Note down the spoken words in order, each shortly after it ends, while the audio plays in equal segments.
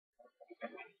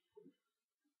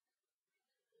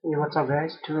Hey, what's up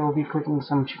guys? Today we'll be cooking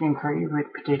some chicken curry with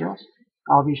potatoes.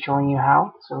 I'll be showing you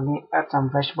how. So we need to add some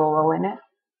vegetable oil in it.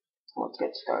 So let's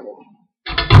get started.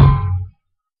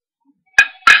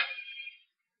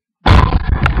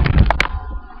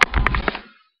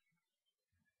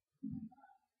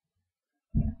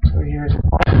 So here's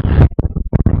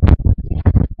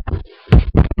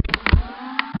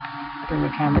bring the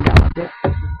camera down a bit.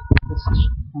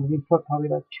 We put probably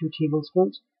like 2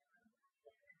 tablespoons.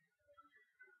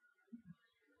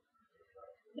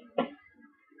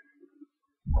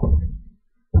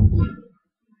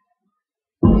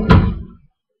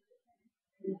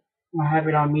 I have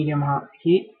it on medium hot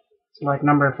heat. So like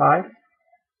number 5.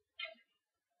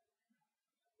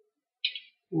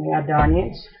 We add the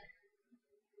onions.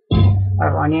 I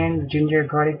have onion, ginger,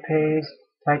 garlic paste,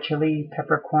 Thai chili,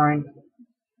 peppercorn,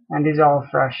 and these are all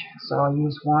fresh. So I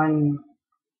use 1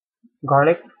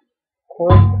 garlic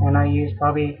cord, and I use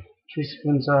probably 2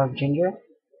 spoons of ginger,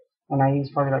 and I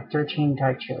use probably like 13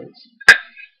 Thai chilies.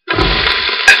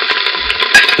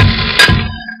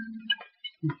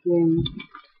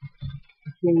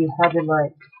 If you have it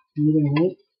like medium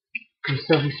heat, the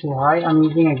stove is too high. I'm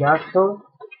using a gas stove.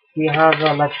 We have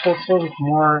a electrical stove with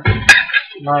more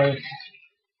like,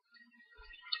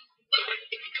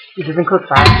 it doesn't cook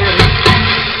faster.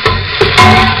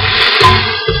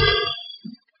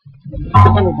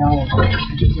 Turn it down a bit.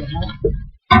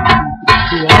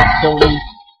 See how it's building.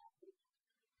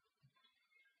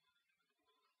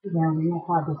 Then we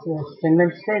have this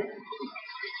cinnamon stick,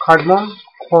 cardamom,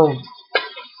 cloves.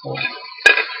 So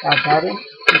add that in.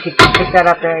 You can pick that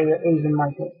up at your Asian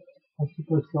market or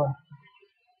superstore.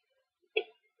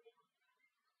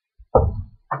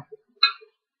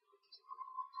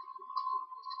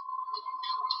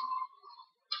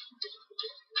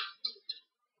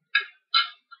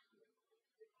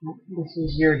 This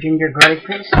is your ginger garlic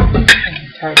paste and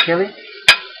Thai chili.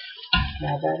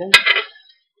 Add that in.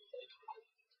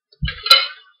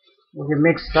 You can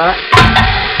mix that.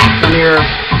 When your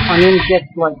onions get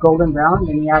like golden brown,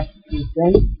 then you add these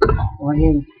things. When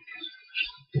you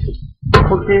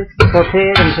cook this,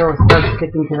 saute it until it starts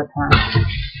sticking to the pan.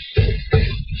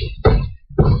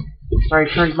 So I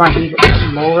turned my heat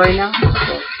low right now,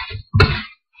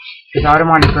 because I don't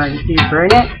want to burn it. If you burn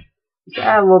it, just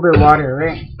add a little bit of water,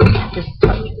 right? Just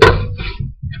touch it.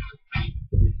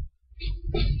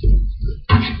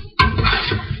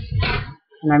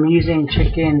 And I'm using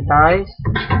chicken thighs,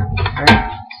 right?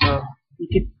 So you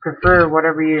could prefer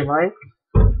whatever you like.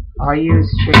 I use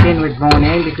chicken with bone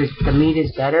in because the meat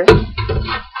is better.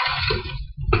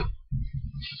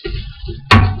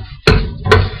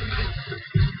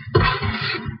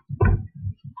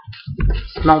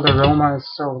 Smell the aroma is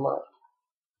so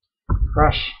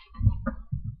fresh.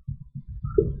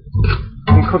 You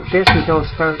can cook this until it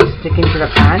starts sticking to the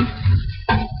pan.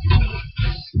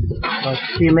 Like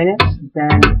a few minutes,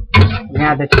 then we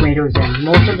add the tomatoes in.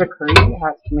 Most of the curry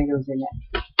has tomatoes in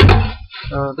it.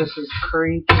 So this is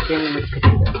curry chicken with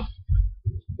potato.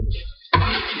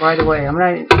 By the way, I'm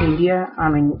not in India,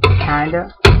 I'm in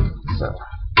Canada. So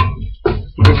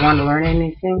if you guys want to learn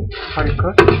anything, how to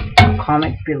cook,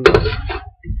 comment below.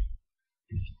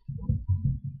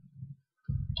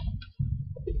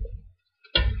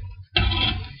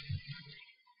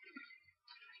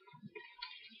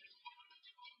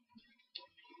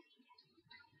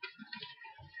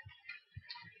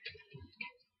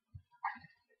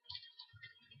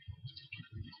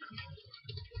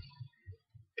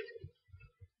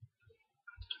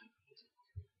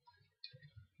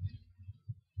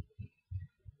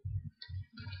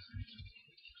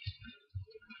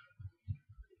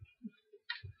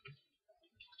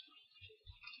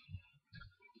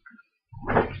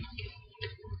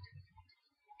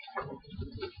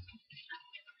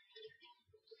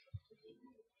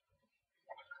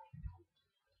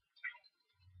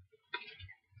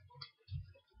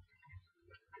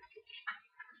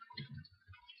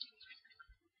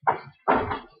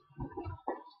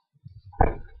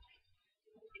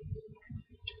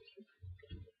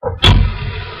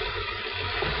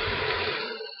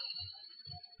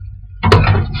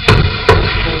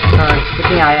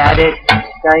 I added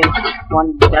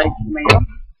one diced tomato.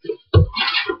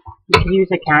 You can use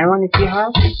a canned one if you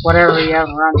have. Whatever you have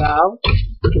around the house,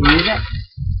 you can use it.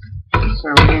 So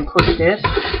we're going to cook this.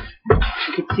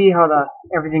 You can see how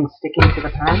everything's sticking to the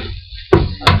pan.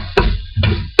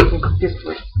 So we can cook this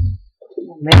for a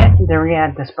minute, and then we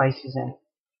add the spices in.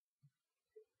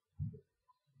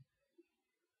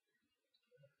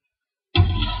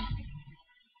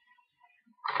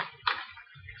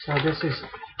 So this is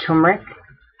turmeric.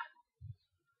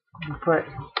 We put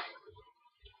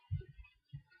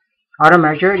Auto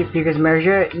measure it. If you guys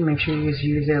measure it, make sure you just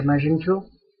use a measuring tool.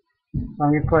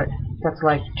 Let me put, that's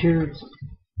like two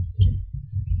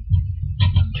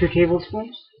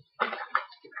tablespoons.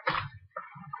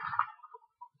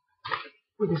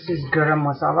 This is garam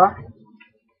masala.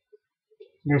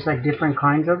 There's like different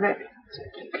kinds of it.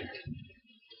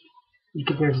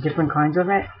 There's different kinds of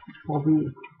it.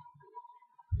 Probably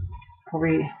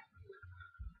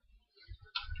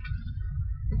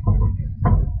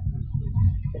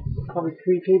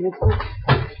 3 tablespoons.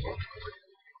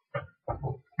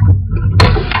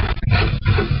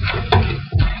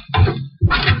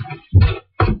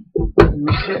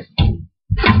 Mix it.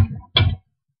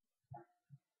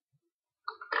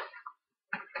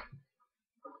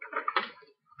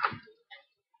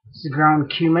 This is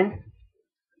ground cumin.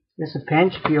 Just a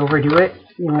pinch. If you overdo it,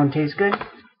 it won't taste good.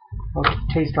 It'll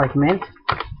taste like mint.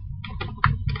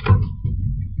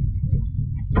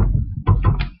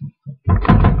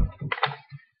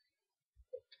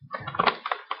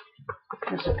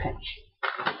 Just a pinch.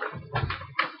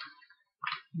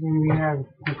 Then we have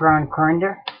ground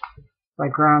coriander,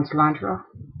 like ground cilantro.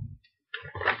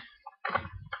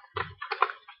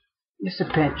 Just a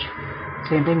pinch.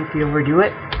 Same thing if you overdo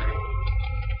it.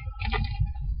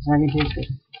 It's not going to taste good.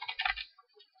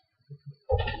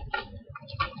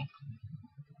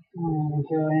 And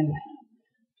throw in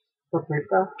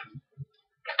paprika.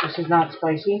 This is not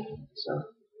spicy, so.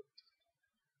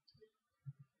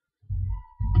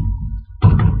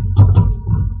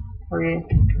 Okay.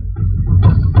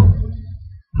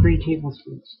 3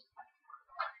 tablespoons.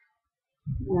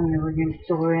 And then we're going to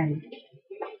throw in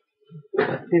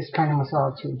this kind of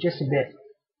masala too, just a bit.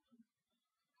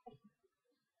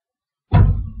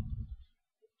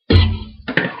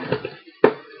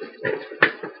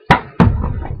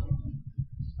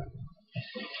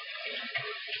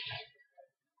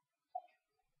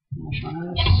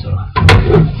 So,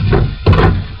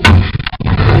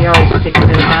 see how it sticks to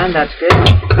the pan? That's good.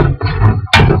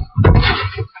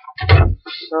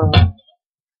 So,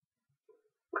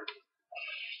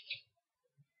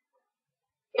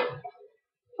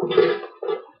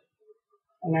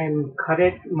 and I cut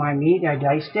it, my meat, I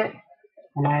diced it,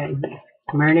 and I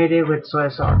marinated it with soy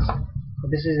sauce. So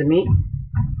this is the meat.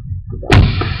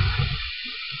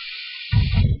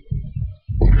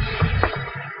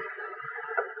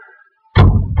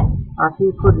 After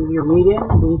you put your meat in,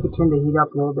 then you can turn the heat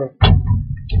up a little bit.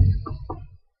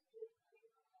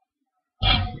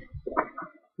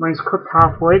 When it's cooked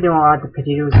halfway, then we'll add the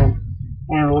potatoes in.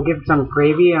 And we'll give it some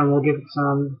gravy, and we'll give it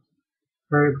some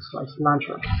herbs like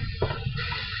cilantro.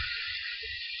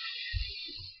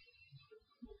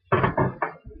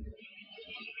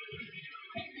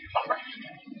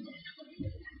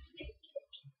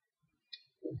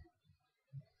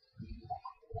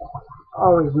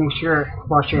 Always make sure to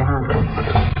wash your hands.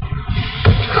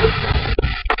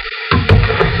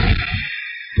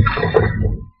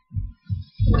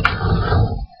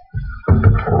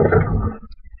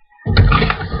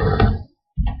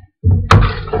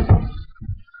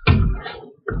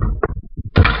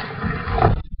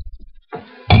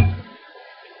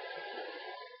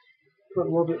 Put a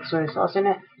little bit of soy sauce in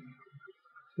it,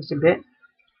 just a bit.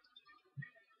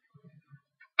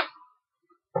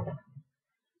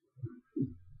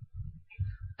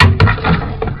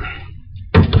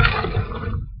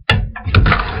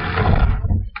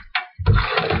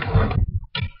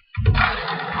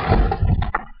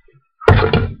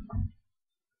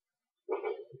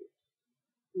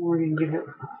 We're going to give it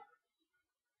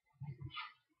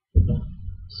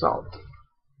salt.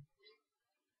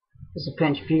 Just a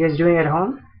pinch. If you guys are doing it at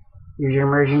home, use your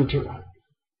immersion tool.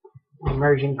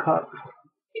 Immersion cup.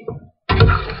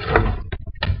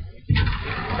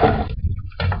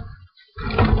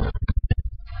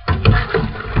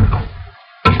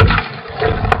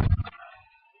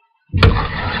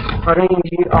 I don't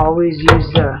usually always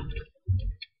use the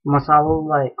masala,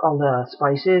 like all the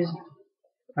spices.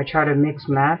 I try to mix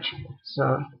match,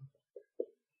 so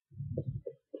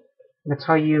that's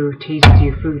how you taste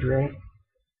your food, right?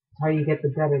 That's how you get the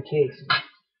better taste.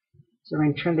 So I'm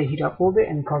going to turn the heat up a little bit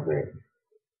and cover it.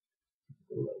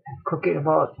 Cook it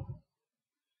about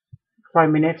 5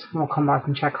 minutes, and we'll come back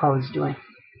and check how it's doing.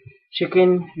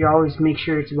 Chicken, you always make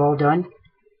sure it's well done.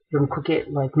 You don't cook it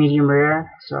like medium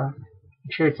rare, so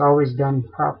make sure it's always done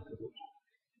properly.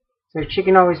 So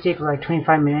chicken always takes like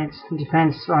 25 minutes. It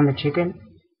depends on the chicken.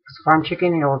 Farm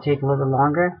chicken, it will take a little bit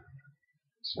longer.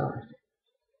 So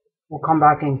we'll come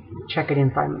back and check it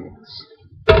in 5 minutes.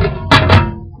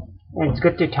 And it's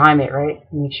good to time it, right?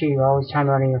 Make sure you always time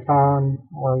it on your phone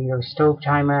or your stove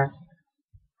timer.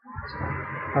 So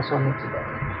that's what makes it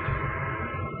better.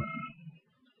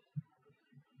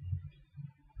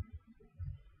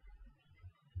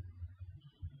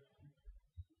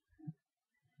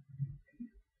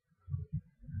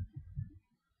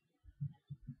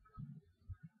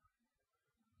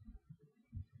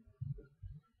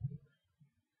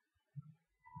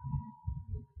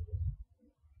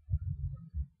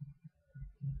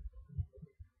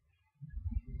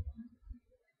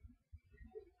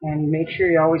 And make sure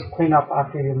you always clean up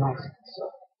after your mask. So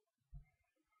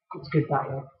it's good that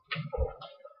way.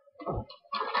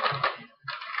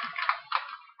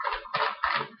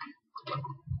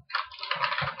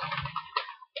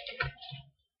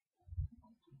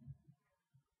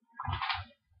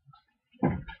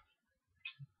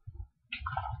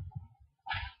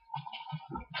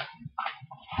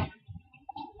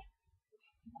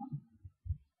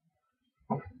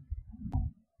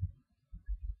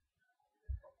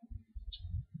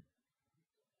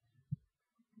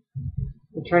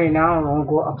 We'll try it now, and we'll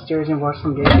go upstairs and wash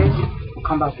some dishes. We'll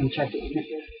come back and check it.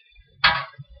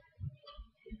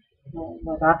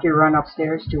 But after you run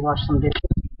upstairs to wash some dishes,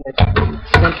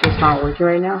 since it's not working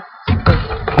right now,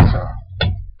 so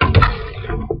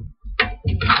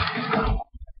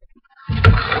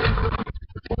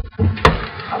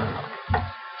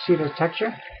see the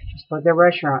texture? Just like the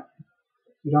restaurant.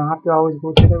 You don't have to always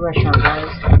go to the restaurant,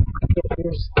 guys. Get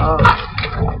your stuff.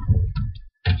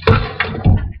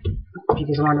 If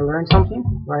you guys want to learn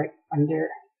something, right under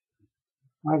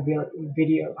my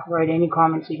video, write any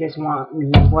comments you guys want,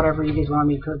 whatever you guys want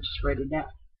me to, just write it down.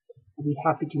 I'll be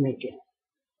happy to make it.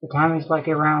 The time is like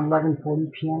around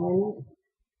 11:40 p.m. right now,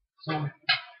 so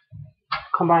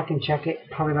come back and check it,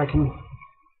 probably like in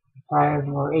 5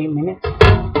 or 8 minutes.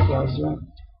 See how it's doing.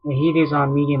 The heat is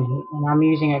on medium heat, and I'm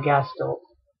using a gas stove.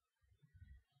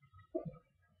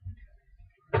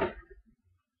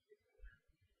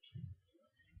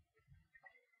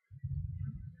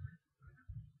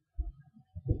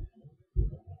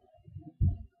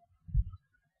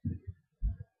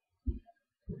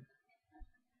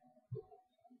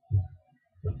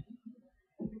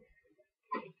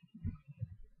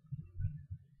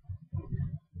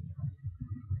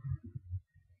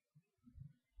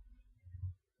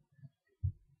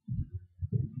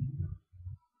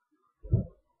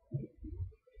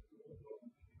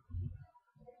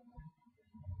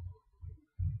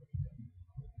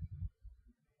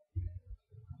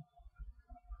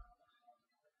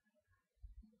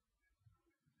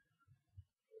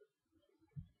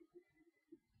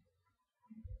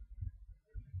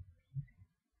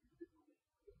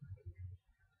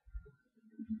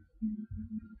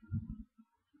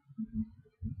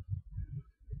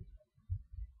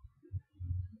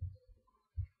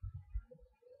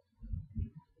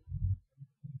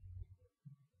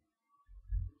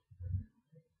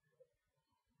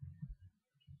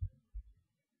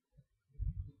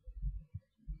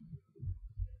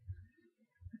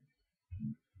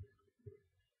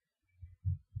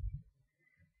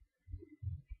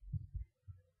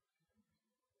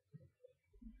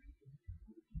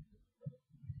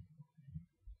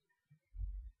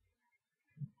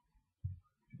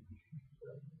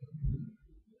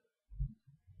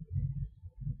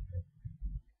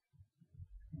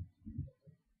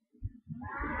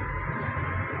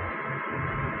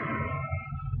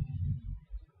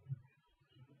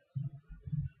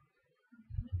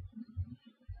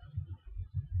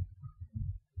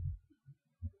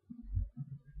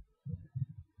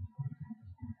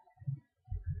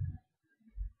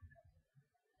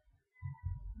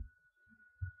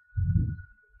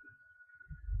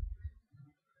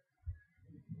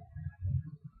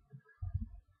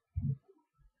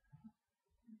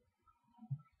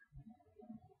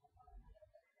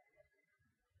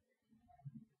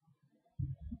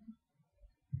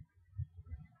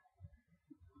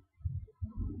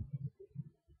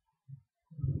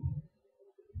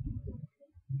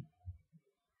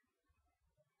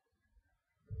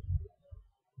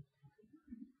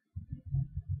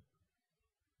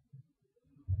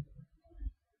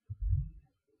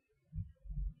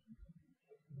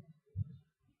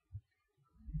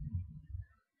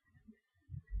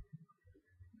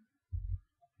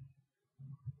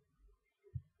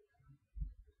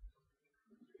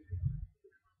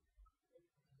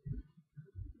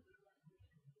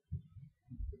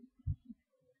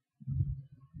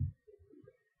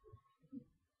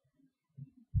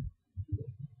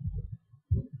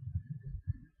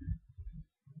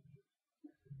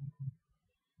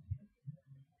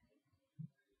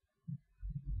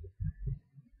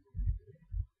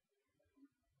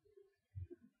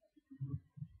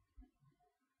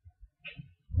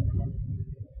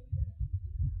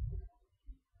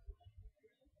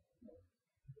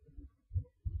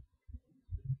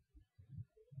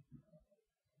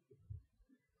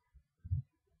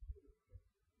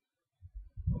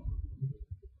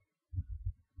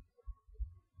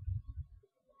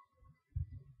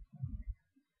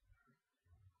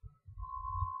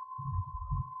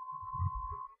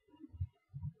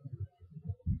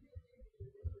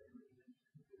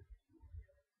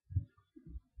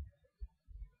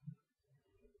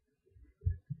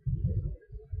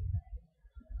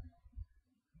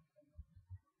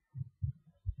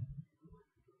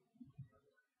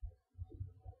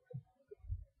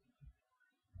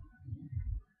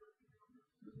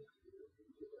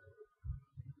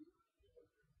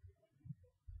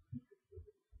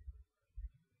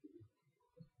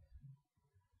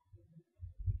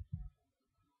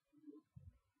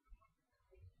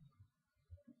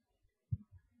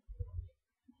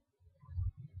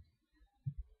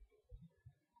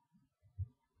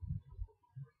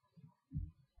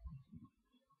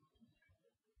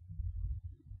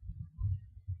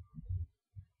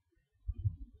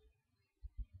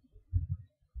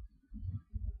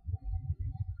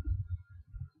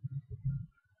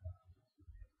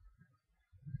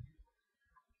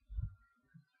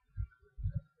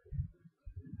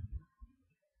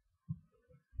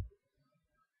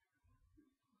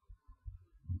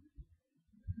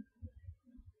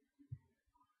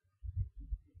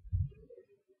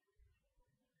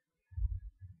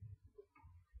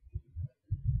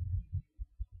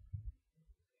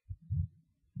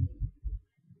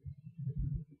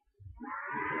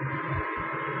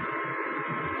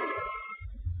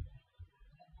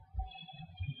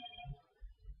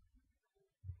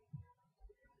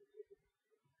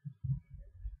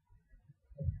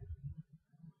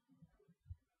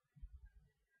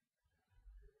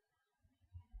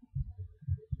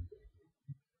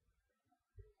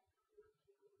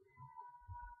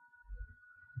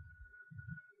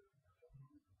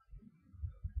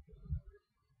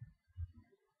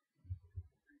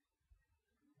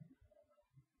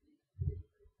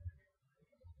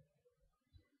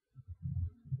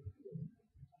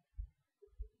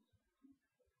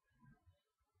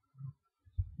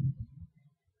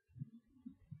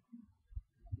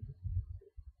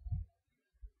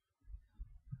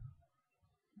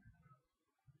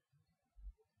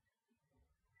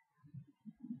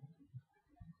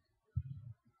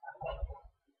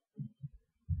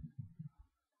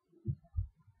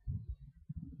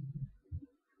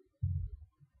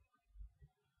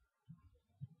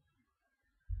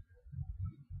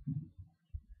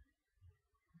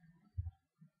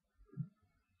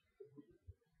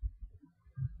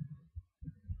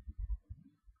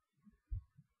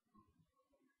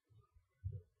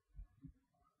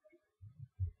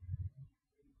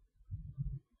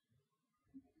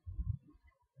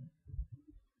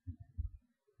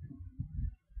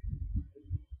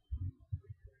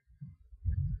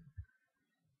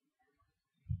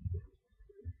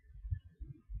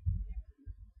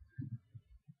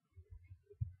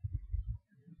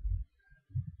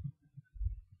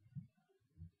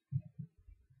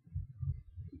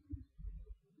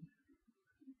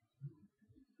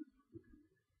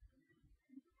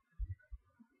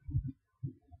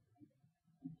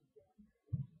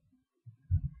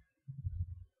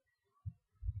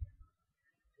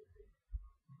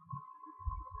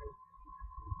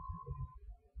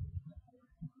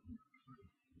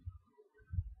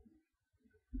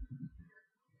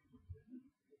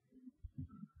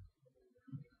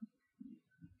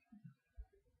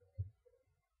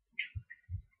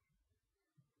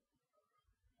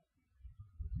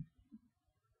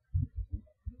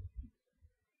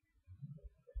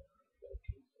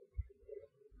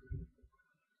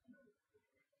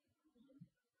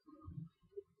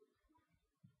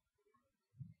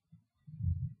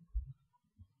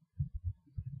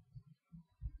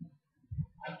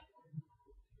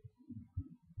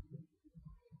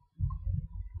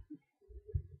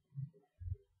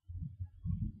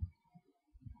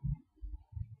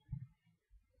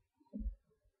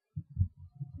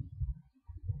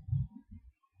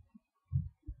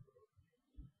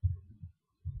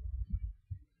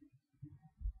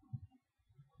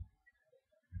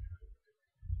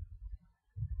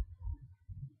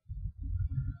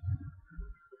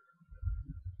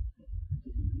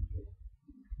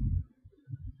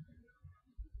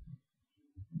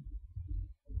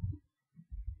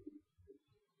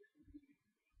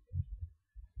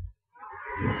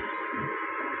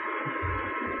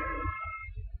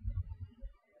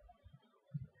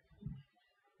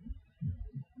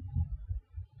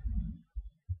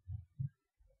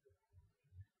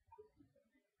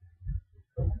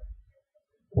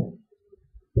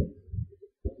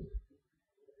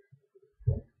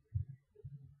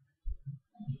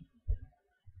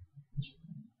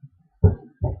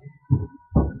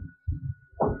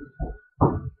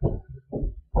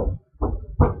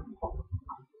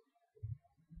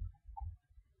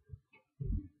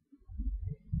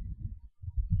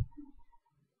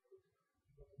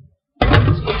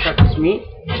 meat.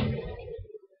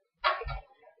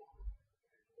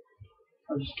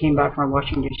 I just came back from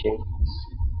washing dishes.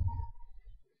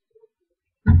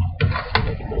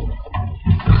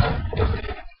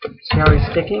 See how it's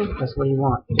sticking? That's what you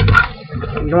want.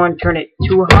 You don't want to turn it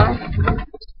too high.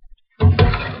 So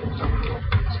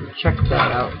check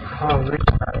that out, how rich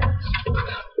that is.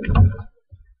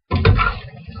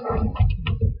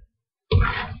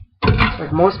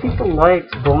 Like, most people like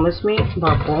boneless meat,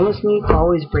 but boneless meat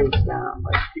always breaks down.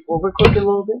 Like, if you overcook it a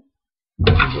little bit,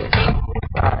 it's just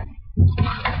bad.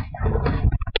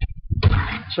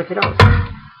 Check it out.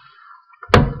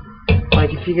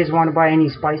 Like, if you guys want to buy any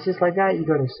spices like that, you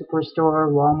go to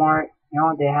Superstore, Walmart, you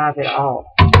know, they have it all.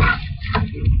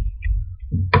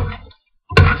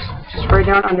 Just write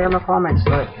down under my comments,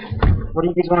 like, what do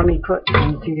you guys want me to cook?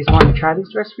 And if you guys want to try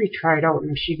this recipe, try it out.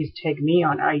 Make sure you guys tag me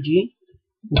on IG,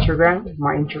 Instagram.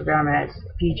 My Instagram is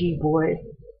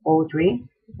PGBoy03,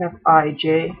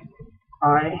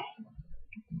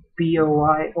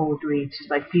 FIJIBOY03. It's just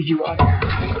like PGY.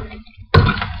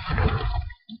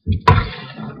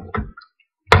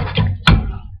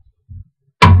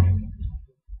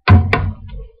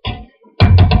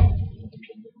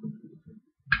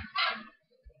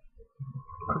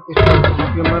 Cook this for a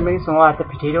few more minutes, and we'll add the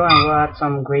potato and we'll add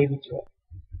some gravy to it,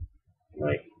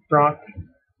 like broth.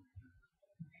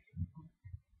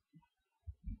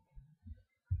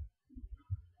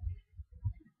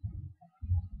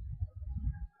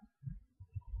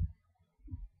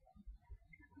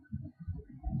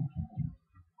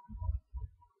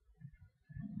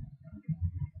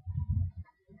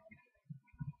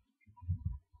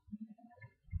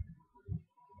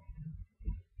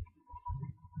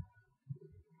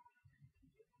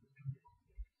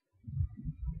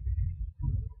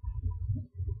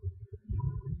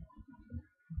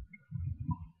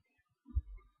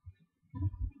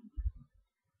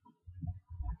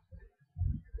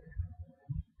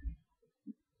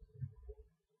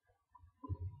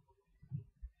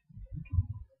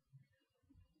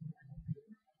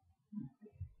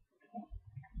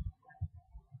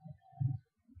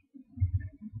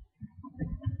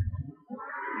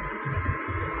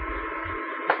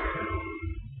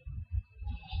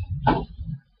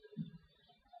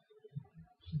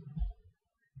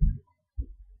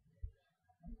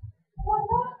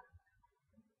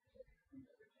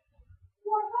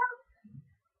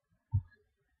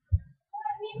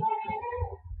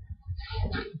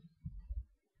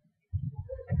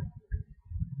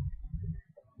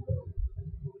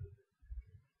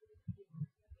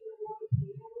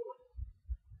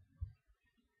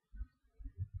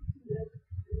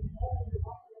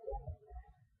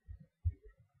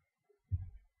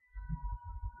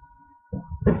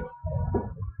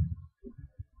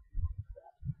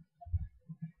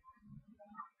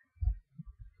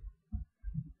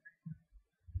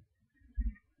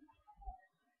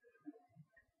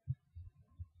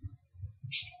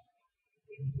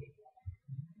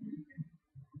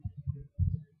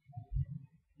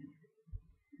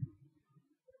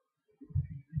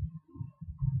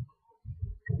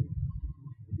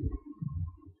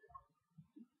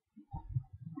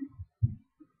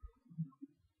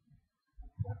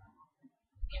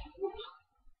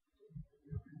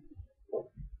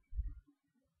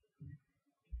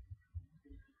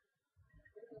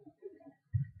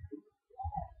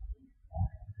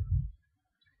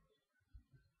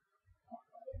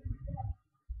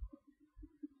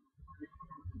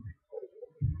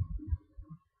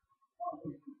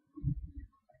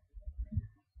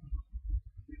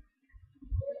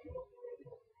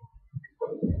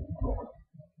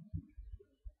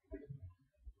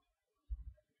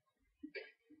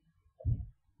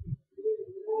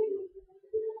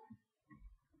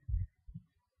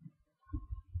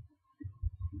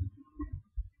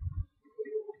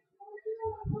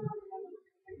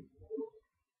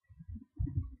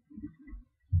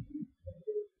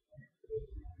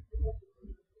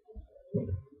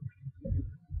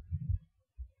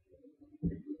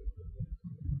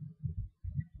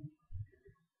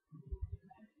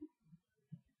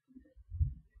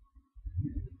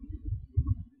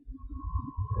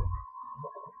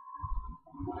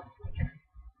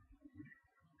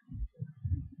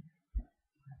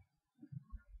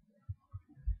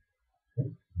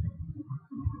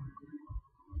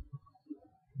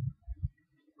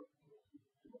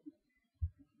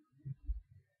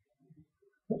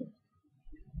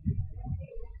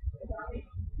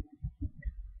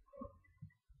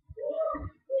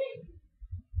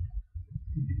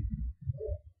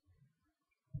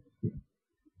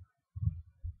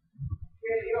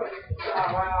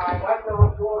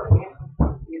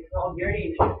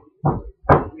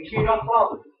 Make sure you don't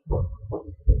fall.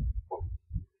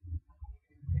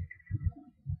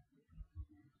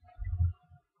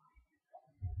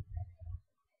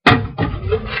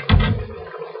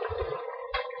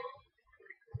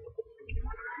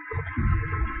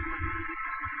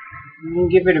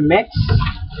 And give it a mix.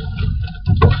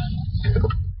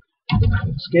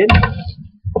 It's good.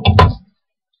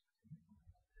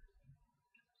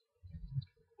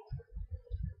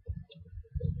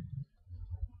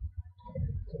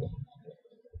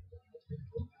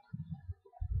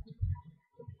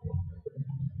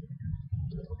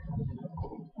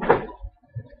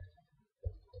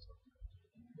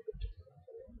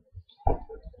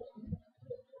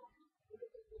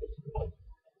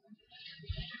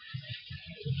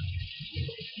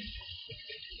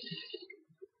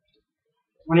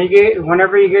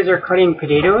 Whenever you guys are cutting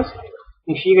potatoes,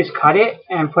 make sure you guys cut it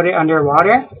and put it under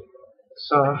water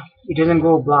so it doesn't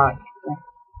go black.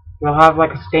 You'll have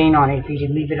like a stain on it if you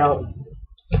leave it out.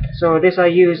 So this I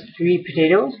used 3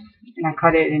 potatoes and I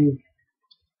cut it in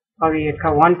probably I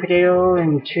cut 1 potato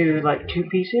into like 2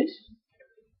 pieces.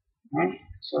 Right?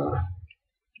 So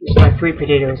it's like 3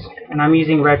 potatoes and I'm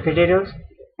using red potatoes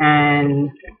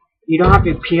and you don't have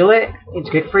to peel it, it's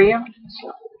good for you.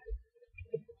 So.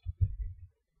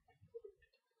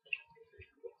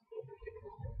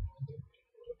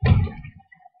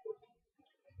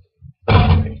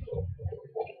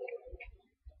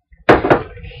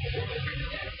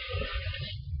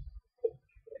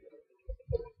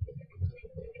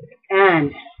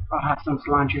 And I'll have some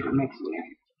cilantro to mix in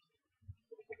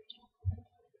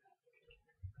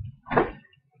there.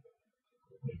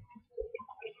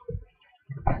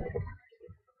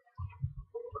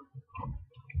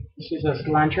 This is a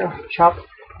cilantro chop.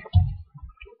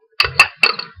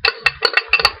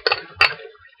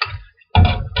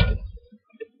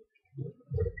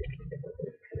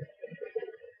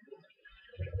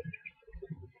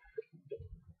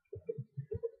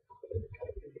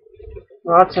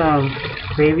 Lots of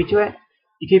gravy to it.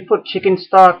 You can put chicken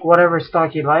stock, whatever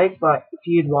stock you like, but if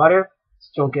you use water, it's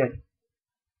still good.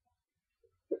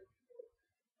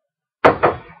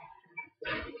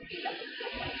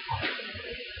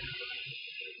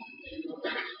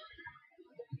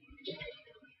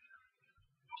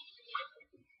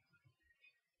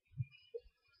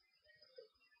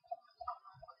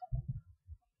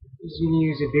 You can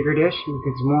use a bigger dish because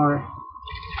it's more.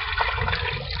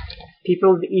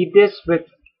 People eat this with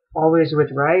always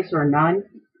with rice or naan,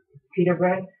 pita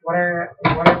bread,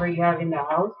 whatever you have in the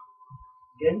house.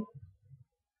 Good.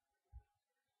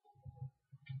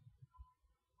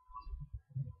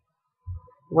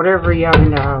 Whatever you have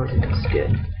in the house, it's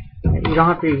good. You don't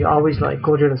have to always like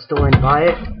go to the store and buy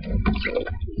it. You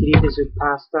can eat this with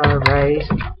pasta, rice.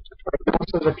 But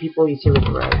most of the people eat it with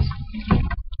rice.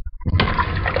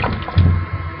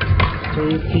 So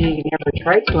if you never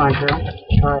tried cilantro,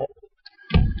 try it.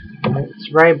 It's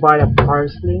right by the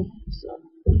parsley.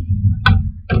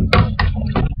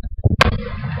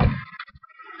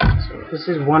 So this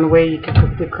is one way you can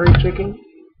cook the curry chicken.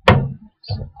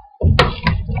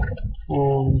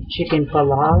 And chicken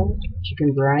palau,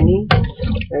 chicken biryani,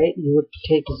 right? You would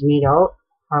take this meat out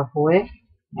halfway,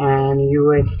 and you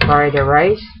would fry the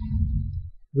rice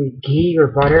with ghee or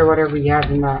butter, whatever you have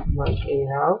in that like a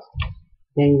house.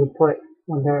 Then you would put,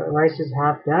 when the rice is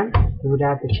half done, you would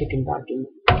add the chicken back in.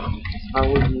 That's how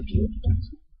we do it.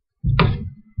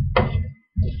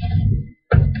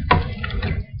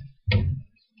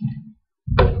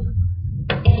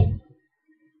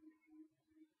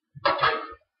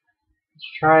 Let's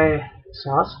try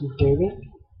sauce and gravy.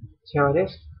 See how it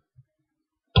is.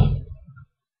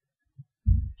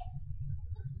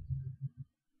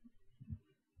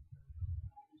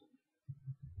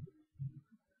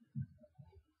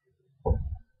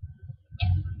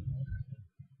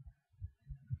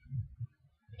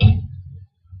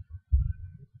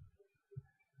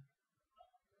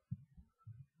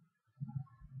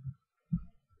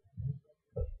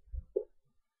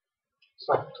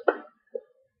 Salt.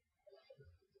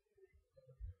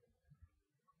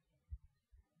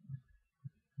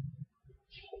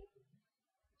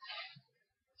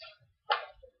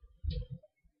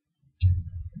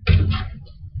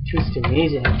 Just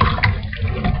amazing.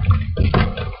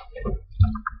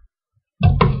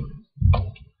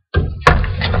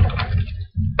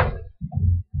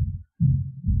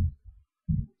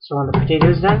 So when the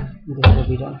potato is done, this will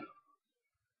be done.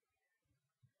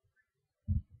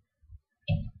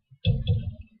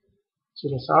 See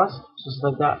the sauce? Just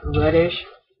like that reddish,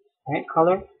 right,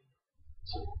 color.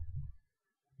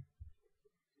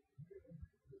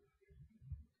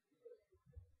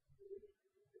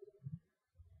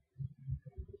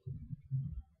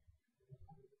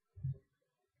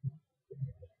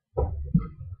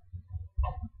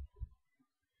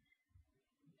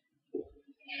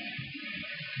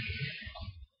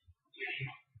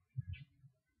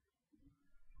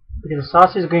 the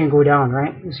sauce is going to go down,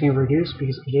 right? It's going to reduce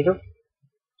because potato.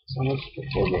 So let's put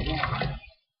a little bit more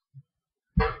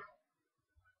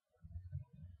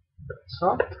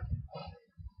salt.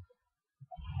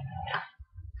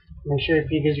 Make sure if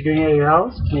you guys are doing it at your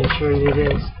house, make sure it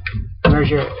is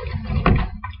measure it.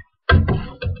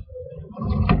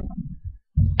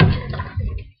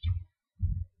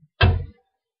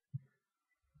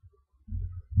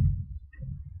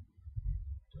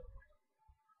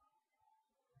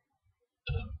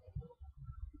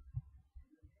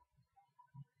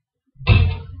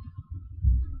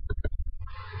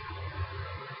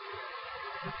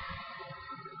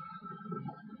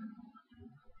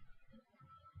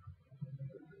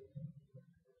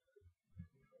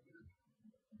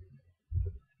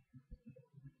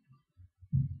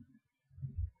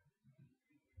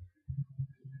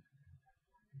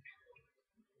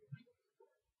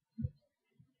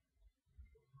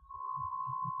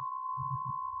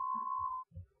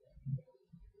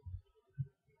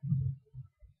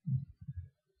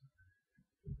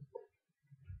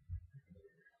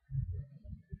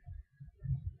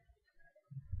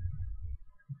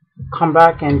 Come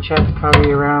back and check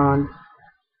probably around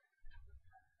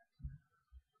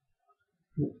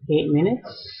 8 minutes.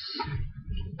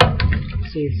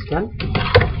 See if it's done.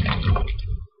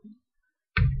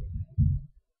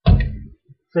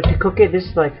 So to cook it, this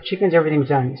is like chicken's everything's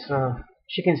done. So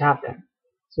chicken's half done.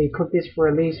 So you cook this for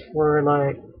at least for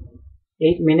like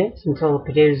 8 minutes until the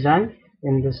potato's done,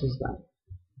 and this is done.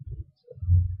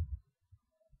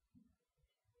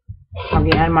 I'm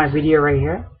gonna end my video right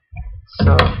here.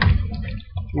 So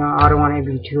I don't want it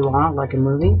to be too long, like a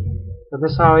movie. So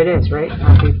this is how it is, right?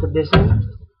 After you put this in,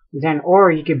 then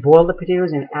or you could boil the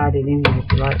potatoes and add it in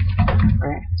if you like,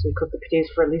 right? So you cook the potatoes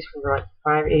for at least for like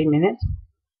 5-8 minutes,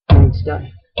 and it's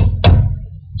done.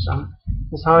 So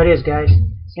that's how it is, guys.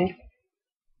 See?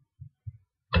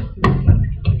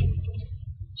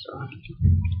 So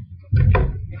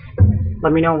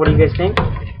let me know what you guys think,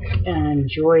 and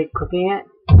enjoy cooking it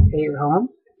at your home.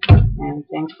 And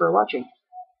thanks for watching.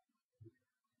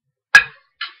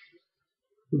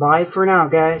 Bye for now,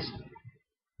 guys.